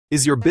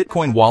Is your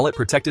Bitcoin wallet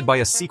protected by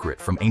a secret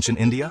from ancient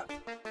India?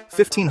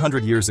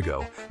 1500 years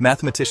ago,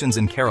 mathematicians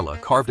in Kerala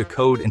carved a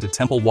code into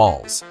temple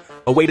walls,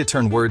 a way to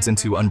turn words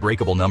into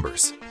unbreakable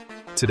numbers.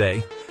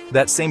 Today,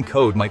 that same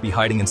code might be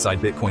hiding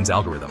inside Bitcoin's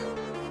algorithm.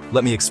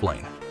 Let me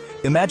explain.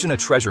 Imagine a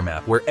treasure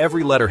map where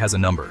every letter has a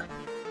number.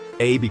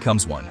 A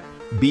becomes 1,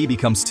 B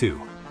becomes 2.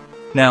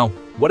 Now,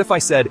 what if I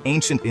said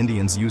ancient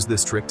Indians used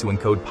this trick to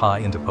encode pi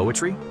into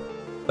poetry?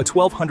 A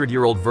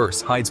 1200-year-old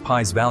verse hides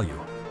pi's value,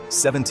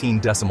 17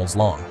 decimals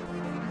long.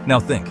 Now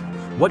think,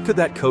 what could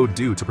that code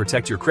do to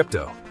protect your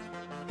crypto?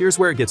 Here's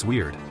where it gets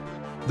weird.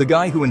 The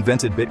guy who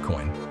invented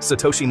Bitcoin,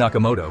 Satoshi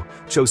Nakamoto,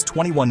 chose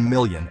 21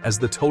 million as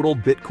the total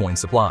Bitcoin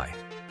supply.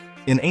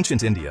 In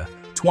ancient India,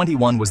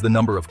 21 was the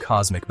number of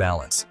cosmic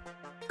balance.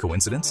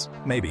 Coincidence?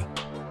 Maybe.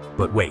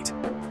 But wait,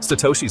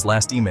 Satoshi's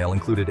last email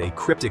included a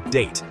cryptic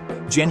date,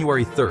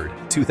 January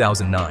 3rd,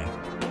 2009.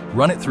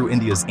 Run it through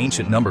India's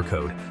ancient number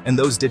code, and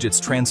those digits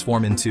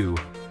transform into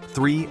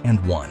 3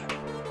 and 1.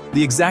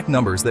 The exact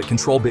numbers that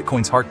control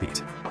Bitcoin's heartbeat.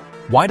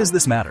 Why does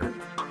this matter?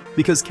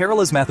 Because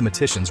Kerala's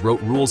mathematicians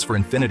wrote rules for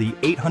infinity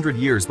 800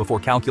 years before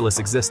calculus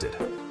existed.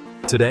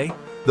 Today,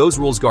 those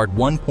rules guard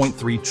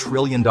 $1.3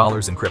 trillion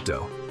in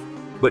crypto.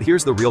 But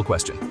here's the real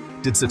question.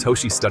 Did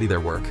Satoshi study their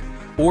work?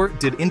 Or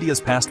did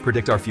India's past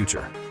predict our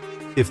future?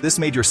 If this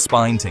made your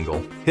spine tingle,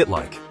 hit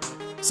like.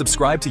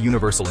 Subscribe to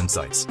Universal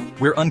Insights.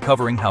 We're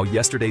uncovering how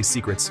yesterday's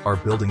secrets are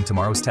building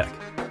tomorrow's tech.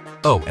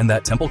 Oh, and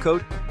that temple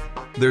code?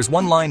 There's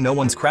one line no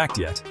one's cracked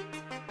yet.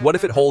 What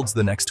if it holds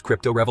the next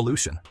crypto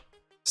revolution?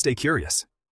 Stay curious.